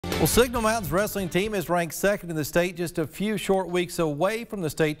Well, Signal Mountain's wrestling team is ranked second in the state, just a few short weeks away from the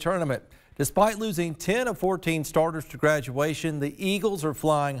state tournament. Despite losing 10 of 14 starters to graduation, the Eagles are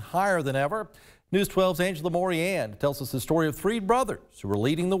flying higher than ever. News 12's Angela Moryan tells us the story of three brothers who are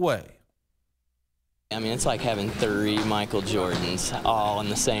leading the way. I mean, it's like having three Michael Jordans all on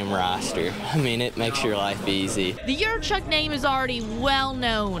the same roster. I mean, it makes your life easy. The Uhorchuk name is already well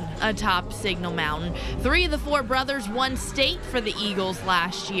known atop Signal Mountain. Three of the four brothers won state for the Eagles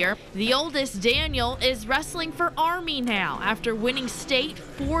last year. The oldest, Daniel, is wrestling for Army now after winning state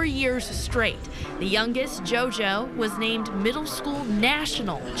 4 years straight. The youngest, JoJo, was named middle school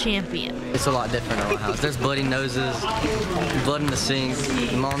national champion. It's a lot different around the house. There's bloody noses, blood in the sink,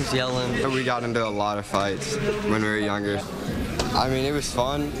 mom's yelling. We got into a lot of fights when we were younger. I mean, it was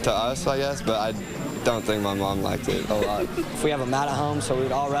fun to us, I guess, but I don't think my mom liked it a lot. We have a mat at home, so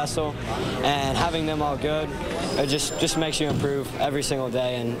we'd all wrestle, and having them all good, it just makes you improve every single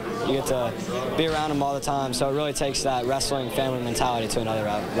day, and you get to be around them all the time, so it really takes that wrestling family mentality to another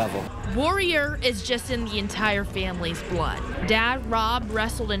level. Warrior is just in the entire family's blood. Dad, Rob,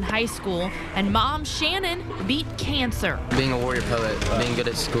 wrestled in high school, and Mom, Shannon, beat cancer. Being a warrior poet, being good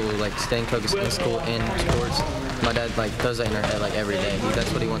at school, like staying focused in school and sports, my dad throws that in our head every day.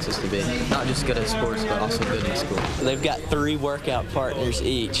 That's what he wants us to be. Not just good at sports, but also good in school. They've got 3 workout partners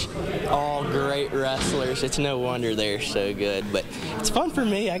each, all great wrestlers. It's no wonder they're so good, but it's fun for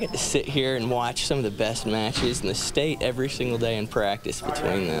me. I get to sit here and watch some of the best matches in the state every single day and practice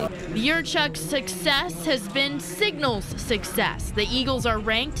between them. The Uhorchuk's success has been Signal's success. The Eagles are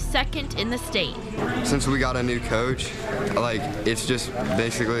ranked second in the state. Since we got a new coach, it's just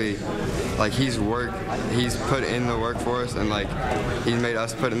basically he's put in the work for us, and he's made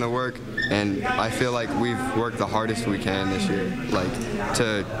us put in the work, and I feel like we've worked the hardest we can this year,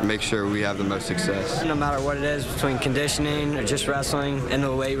 to make sure we have the most success. No matter what it is, between conditioning or just wrestling in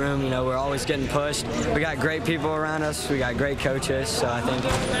the weight room, we're always getting pushed. We got great people around us, we got great coaches, so I think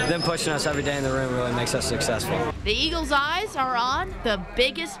them pushing us every day in the room really makes us successful. The Eagles' eyes are on the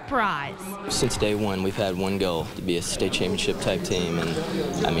biggest prize. Since day one, we've had one goal, to be a state championship type team,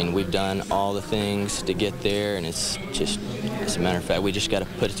 and I mean, we've done all the things to get there, and it's just, as a matter of fact, we just got to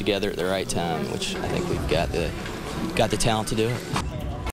put it together at the right time, which I think we've got the talent to do it.